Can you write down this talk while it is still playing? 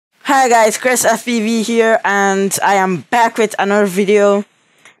Hi guys, Chris FPV here, and I am back with another video.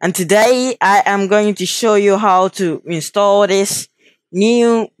 And today I am going to show you how to install this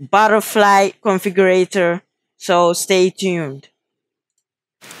new Butterflight configurator. So stay tuned.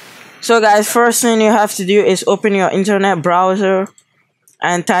 So guys, first thing you have to do is open your internet browser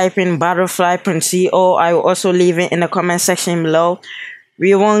and type in butterfly.co. I will also leave it in the comment section below.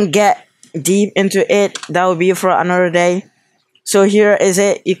 We won't get deep into it. That will be for another day. So here is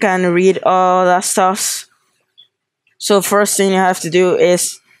it. You can read all that stuff. So first thing you have to do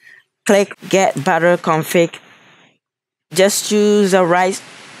is click get better config. Just choose the right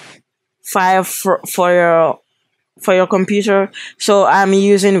file for your computer. So I'm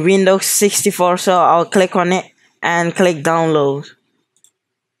using Windows 64, so I'll click on it and click download.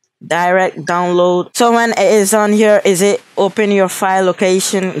 Direct download. So when it is on here, is it open your file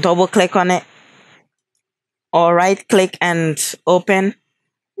location, double click on it, or right click and open.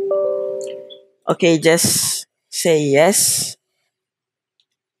 Okay, just say yes.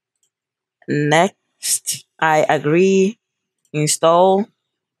 Next, I agree. Install.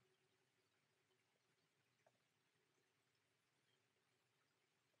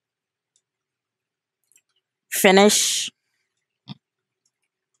 Finish.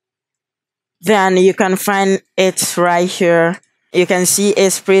 Then you can find it right here. You can see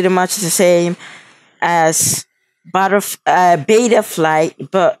it's pretty much the same as Butterflight,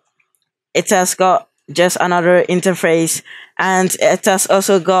 but it has got just another interface, and it has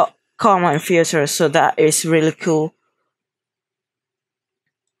also got common filters, so that is really cool.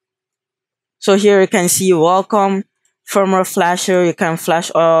 So here you can see welcome firmware flasher. You can flash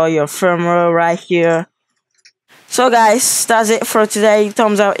all your firmware right here. So guys, that's it for today.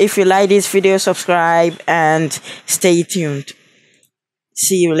 Thumbs up if you like this video, subscribe, and stay tuned.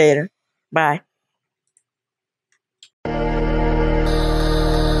 See you later. Bye.